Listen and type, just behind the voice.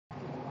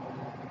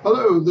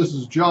Hello, this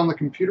is John the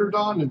Computer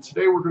Don, and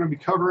today we're going to be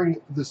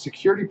covering the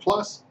Security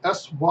Plus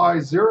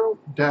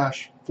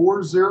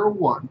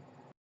SY0-401.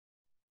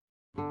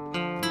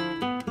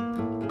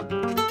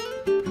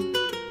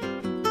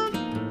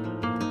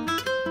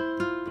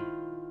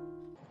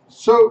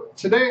 So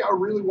today I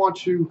really want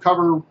to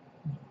cover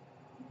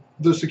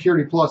the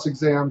Security Plus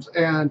exams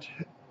and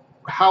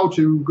how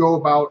to go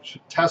about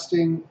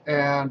testing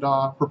and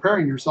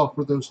preparing yourself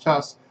for those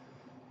tests.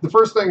 The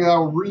first thing that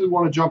I really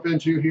want to jump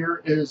into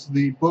here is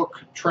the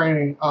book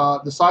training.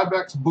 The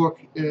Cybex book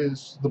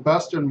is the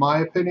best in my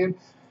opinion.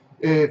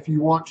 If you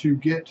want to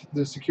get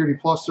the Security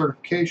Plus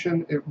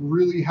certification, it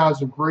really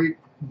has a great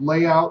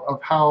layout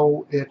of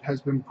how it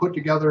has been put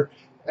together,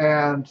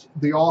 and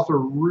the author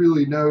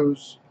really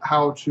knows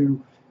how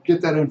to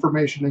get that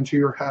information into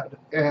your head.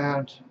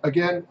 And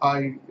again,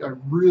 I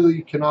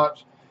really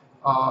cannot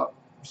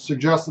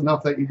suggest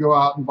enough that you go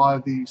out and buy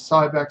the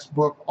Cybex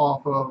book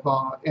off of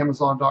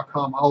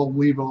Amazon.com. I'll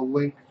leave a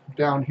link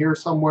down here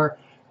somewhere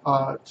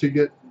to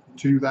get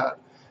to that.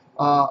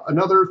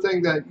 Another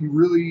thing that you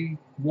really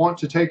want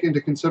to take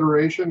into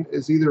consideration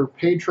is either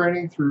paid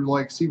training through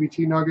like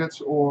CBT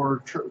Nuggets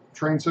or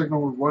Train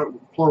Signal, or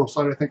what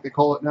Pluralsight I think they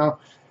call it now.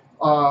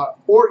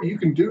 Or you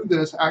can do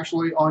this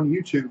actually on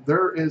YouTube.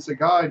 There is a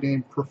guy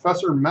named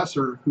Professor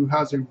Messer who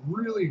has a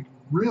really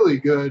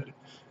good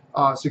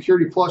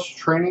Security Plus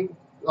training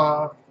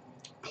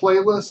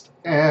playlist,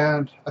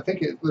 and I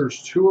think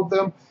there's two of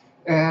them,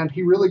 and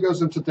he really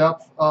goes into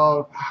depth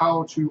of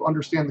how to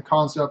understand the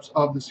concepts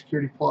of the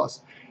Security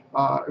Plus.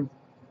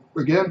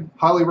 Again,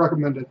 highly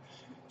recommended.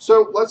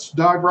 So let's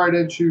dive right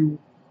into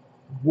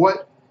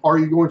what are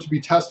you going to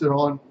be tested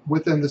on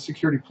within the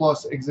Security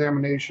Plus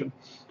examination.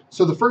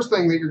 So the first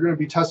thing that you're going to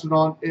be tested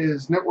on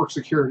is network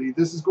security.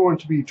 This is going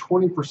to be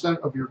 20%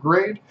 of your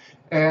grade,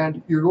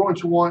 and you're going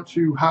to want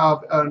to have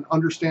an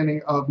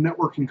understanding of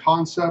networking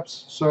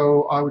concepts.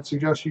 So I would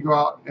suggest you go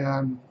out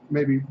and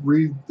maybe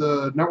read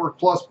the Network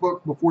Plus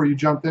book before you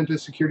jump into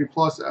Security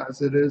Plus,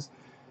 as it is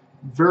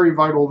very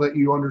vital that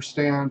you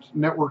understand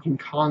networking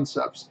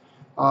concepts.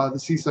 The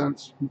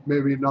CSense may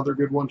be another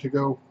good one to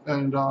go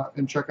and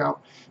check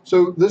out.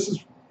 So this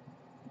is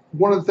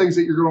one of the things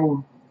that you're going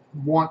to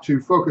want to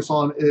focus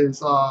on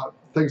is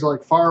things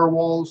like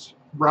firewalls,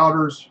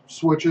 routers,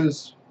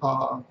 switches,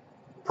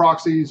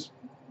 proxies,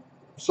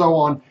 so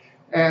on,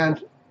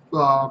 and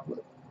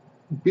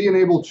being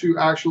able to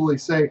actually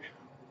say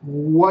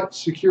what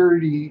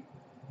security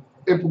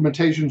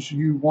implementations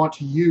you want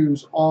to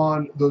use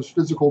on those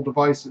physical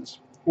devices,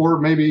 or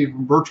maybe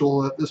even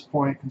virtual at this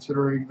point,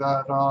 considering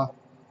that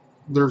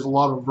there's a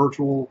lot of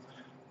virtual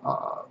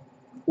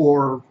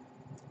or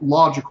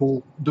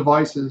logical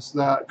devices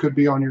that could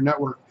be on your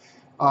network.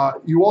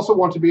 You also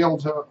want to be able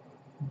to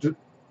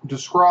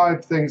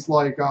describe things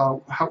like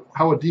how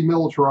a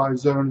demilitarized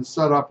zone is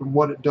set up and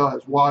what it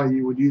does, why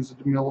you would use a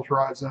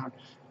demilitarized zone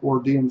or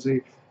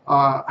DMZ,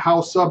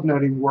 how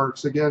subnetting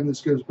works. Again,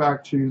 this goes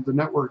back to the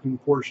networking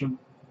portion.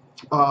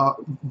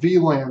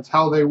 VLANs,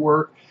 how they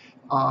work,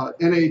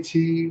 NAT,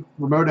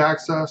 remote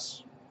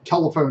access,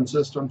 telephone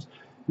systems.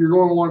 You're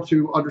going to want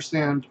to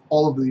understand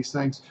all of these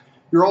things.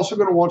 You're also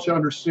going to want to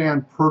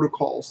understand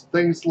protocols,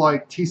 things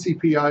like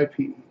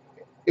TCP/IP,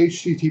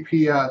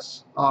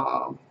 HTTPS,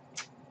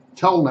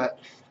 Telnet.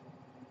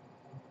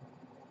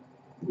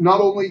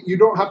 Not only, you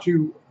don't have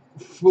to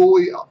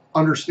fully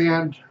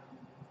understand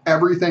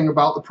everything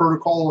about the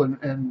protocol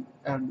and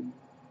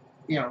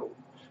you know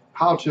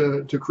how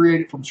to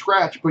create it from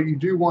scratch, but you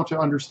do want to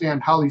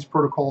understand how these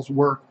protocols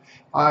work.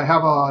 I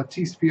have a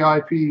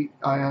TCP/IP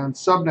and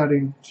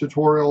subnetting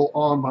tutorial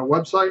on my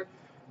website,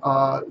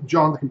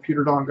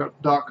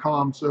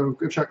 johnthecomputerdon.com, so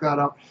go check that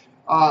out.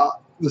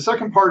 The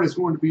second part is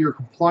going to be your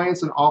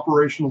compliance and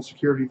operational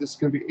security. This is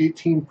going to be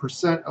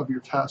 18% of your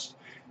test.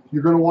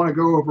 You're going to want to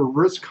go over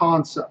risk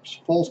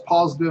concepts, false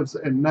positives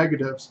and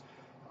negatives,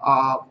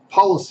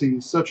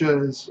 policies such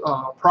as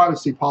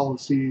privacy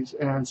policies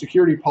and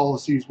security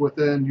policies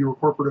within your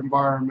corporate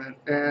environment,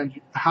 and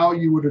how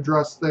you would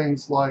address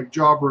things like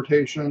job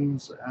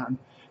rotations and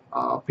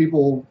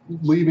people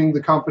leaving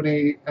the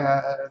company,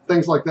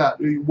 things like that.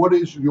 What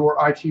is your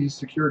IT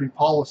security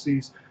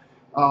policies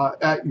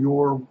at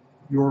your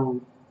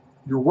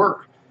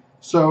work?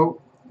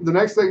 So the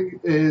next thing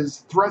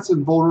is threats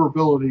and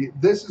vulnerability.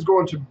 This is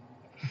going to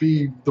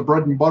be the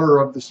bread and butter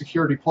of the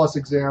Security Plus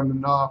exam,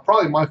 and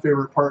probably my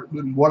favorite part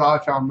and what I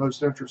found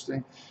most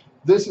interesting.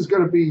 This is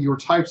going to be your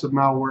types of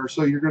malware.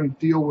 So you're going to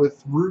deal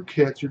with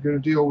rootkits, you're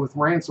going to deal with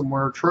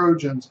ransomware,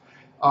 Trojans,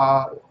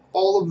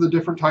 all of the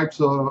different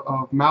types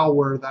of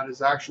malware that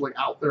is actually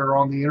out there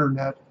on the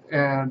internet.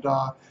 And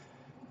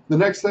the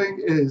next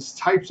thing is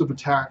types of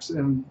attacks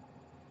and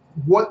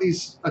what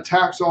these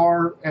attacks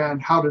are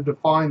and how to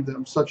define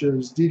them, such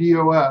as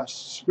DDoS,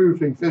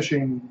 spoofing,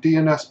 phishing,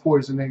 DNS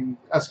poisoning,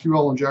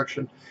 SQL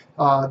injection.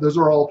 Those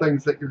are all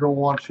things that you're going to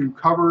want to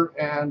cover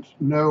and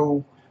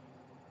know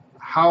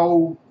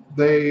how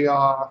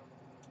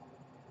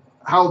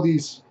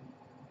these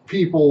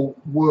people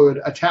would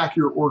attack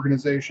your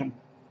organization.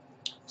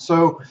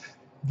 So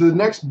The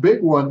next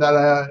big one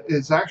that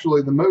is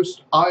actually the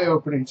most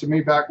eye-opening to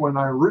me back when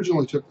I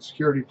originally took the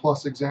Security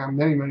Plus exam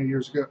many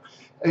years ago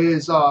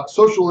is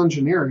social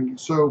engineering.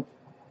 So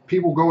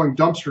people going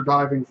dumpster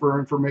diving for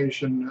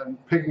information and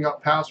picking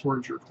up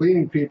passwords, or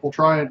cleaning people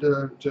trying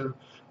to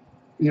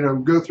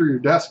go through your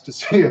desk to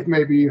see if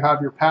maybe you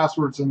have your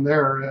passwords in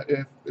there,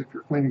 if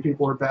you're cleaning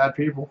people or bad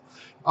people.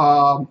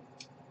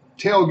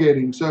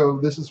 Tailgating. So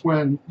this is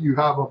when you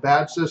have a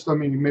bad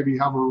system and you maybe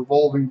have a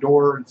revolving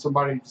door and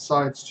somebody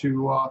decides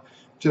to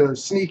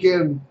sneak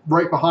in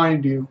right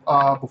behind you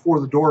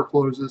before the door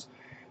closes.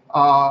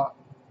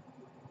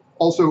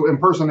 Also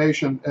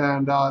impersonation,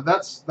 and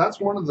that's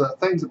one of the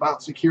things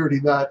about security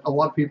that a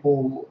lot of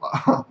people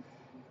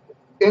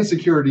in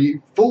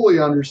security fully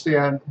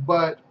understand,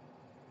 but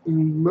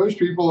most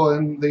people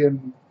in the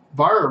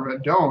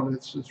environment don't.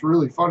 It's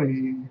really funny.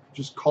 You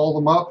just call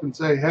them up and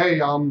say,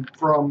 hey, I'm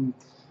from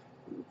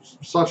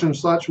such and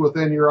such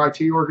within your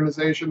IT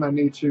organization. I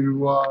need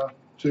to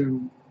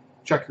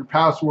check your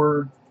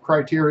password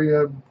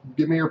criteria.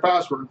 Give me your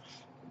password.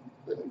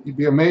 You'd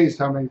be amazed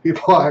how many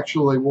people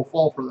actually will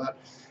fall for that.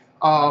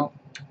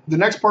 The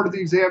next part of the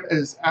exam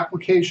is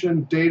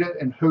application, data,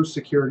 and host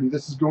security.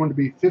 This is going to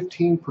be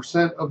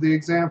 15% of the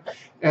exam,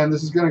 and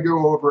this is going to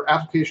go over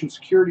application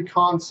security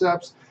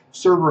concepts,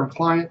 server and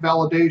client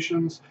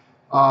validations,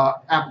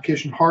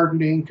 application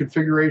hardening,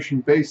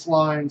 configuration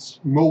baselines,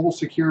 mobile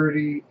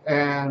security,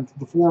 and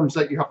the forms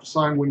that you have to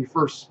sign when you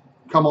first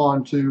come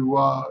on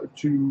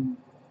to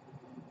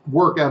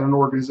work at an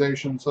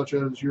organization, such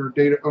as your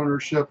data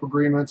ownership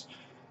agreements,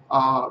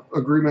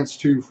 agreements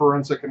to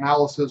forensic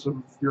analysis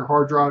of your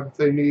hard drive if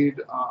they need,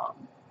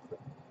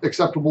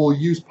 acceptable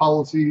use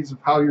policies of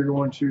how you're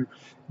going to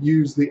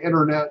use the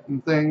internet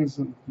and things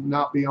and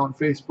not be on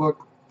Facebook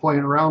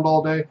playing around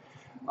all day.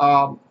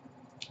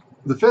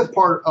 The fifth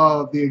part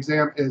of the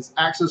exam is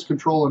access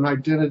control and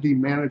identity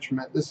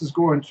management. This is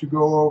going to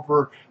go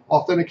over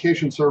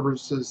authentication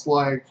services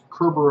like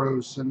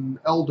Kerberos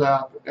and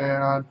LDAP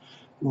and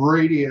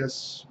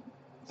Radius,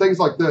 things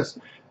like this.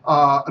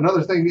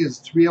 Another thing is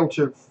to be able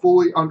to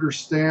fully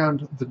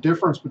understand the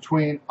difference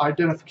between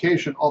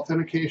identification,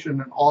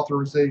 authentication, and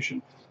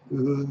authorization.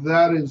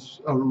 That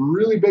is a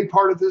really big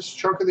part of this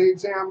chunk of the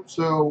exam,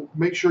 so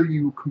make sure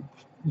you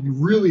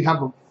really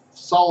have a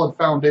solid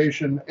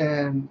foundation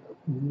and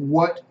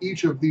what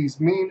each of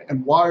these mean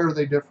and why are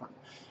they different.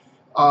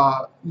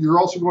 You're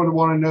also going to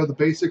want to know the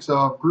basics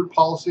of group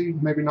policy,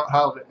 maybe not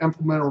how to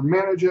implement or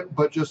manage it,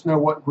 but just know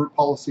what group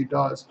policy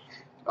does.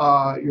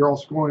 You're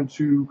also going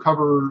to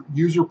cover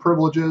user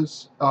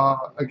privileges.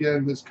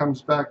 Again, this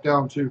comes back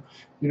down to,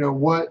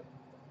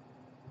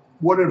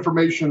 what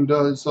information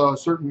does a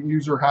certain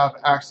user have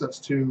access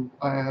to,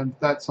 and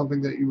that's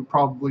something that you would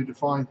probably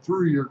define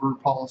through your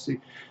group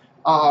policy.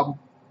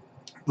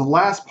 The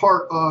last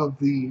part of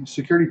the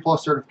Security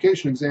Plus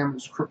certification exam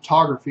is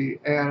cryptography,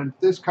 and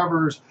this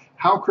covers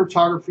how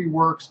cryptography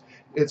works.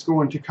 It's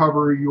going to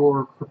cover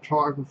your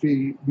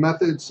cryptography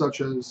methods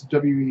such as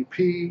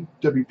WEP,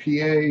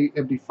 WPA,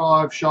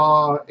 MD5,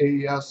 SHA,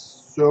 AES,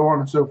 so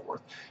on and so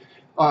forth.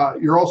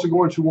 You're also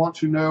going to want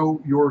to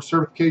know your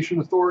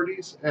certification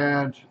authorities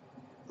and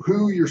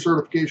who your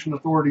certification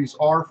authorities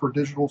are for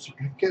digital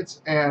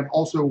certificates, and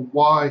also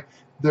why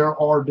there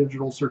are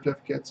digital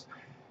certificates.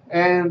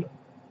 And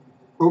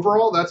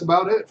overall, that's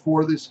about it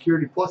for the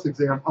Security Plus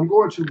exam. I'm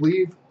going to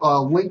leave a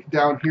link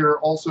down here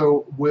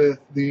also with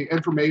the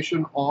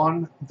information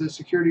on the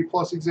Security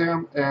Plus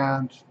exam,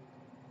 and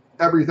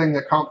everything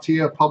that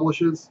CompTia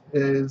publishes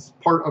is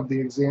part of the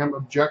exam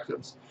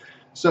objectives.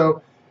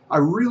 So I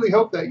really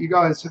hope that you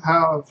guys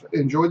have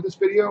enjoyed this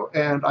video,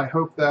 and I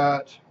hope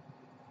that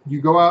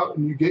you go out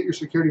and you get your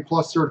Security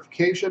Plus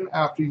certification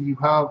after you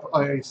have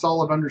a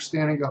solid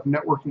understanding of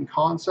networking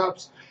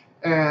concepts.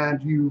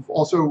 And you've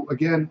also,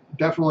 again,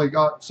 definitely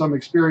got some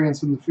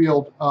experience in the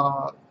field.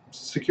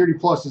 Security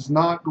Plus is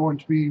not going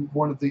to be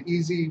one of the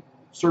easy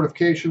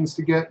certifications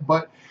to get,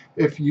 but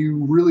if you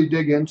really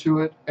dig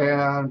into it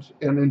and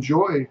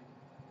enjoy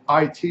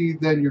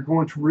IT, then you're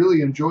going to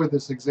really enjoy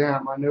this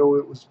exam. I know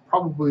it was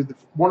probably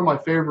one of my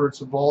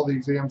favorites of all the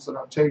exams that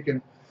I've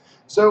taken.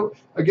 So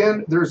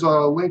again, there's a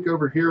link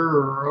over here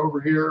or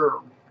over here,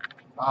 or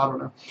I don't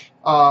know,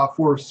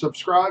 for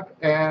subscribe,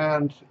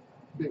 and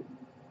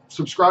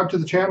subscribe to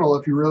the channel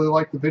if you really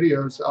like the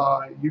videos.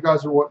 You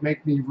guys are what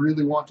make me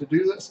really want to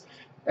do this.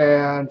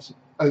 And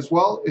as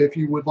well, if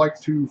you would like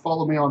to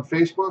follow me on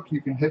Facebook,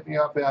 you can hit me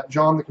up at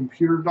John the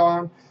Computer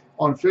Don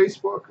on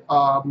Facebook.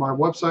 My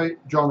website,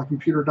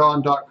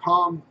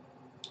 johnthecomputerdon.com.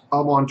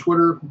 I'm on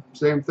Twitter,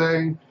 same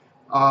thing,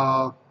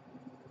 and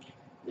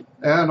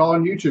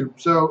on YouTube.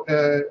 So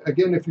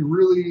again, if you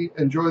really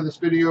enjoy this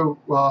video,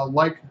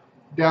 like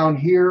down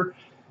here.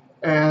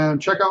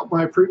 And check out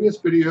my previous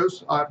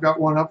videos. I've got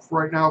one up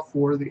right now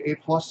for the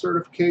A+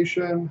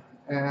 certification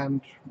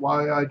and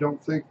why I don't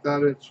think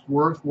that it's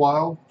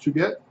worthwhile to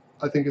get.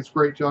 I think it's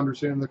great to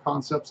understand the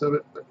concepts of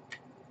it. But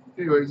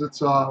anyways,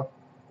 it's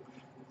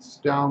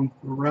down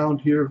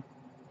around here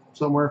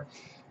somewhere.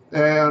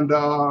 And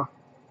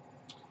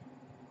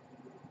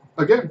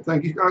again,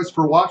 thank you guys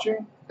for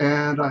watching,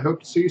 and I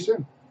hope to see you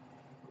soon.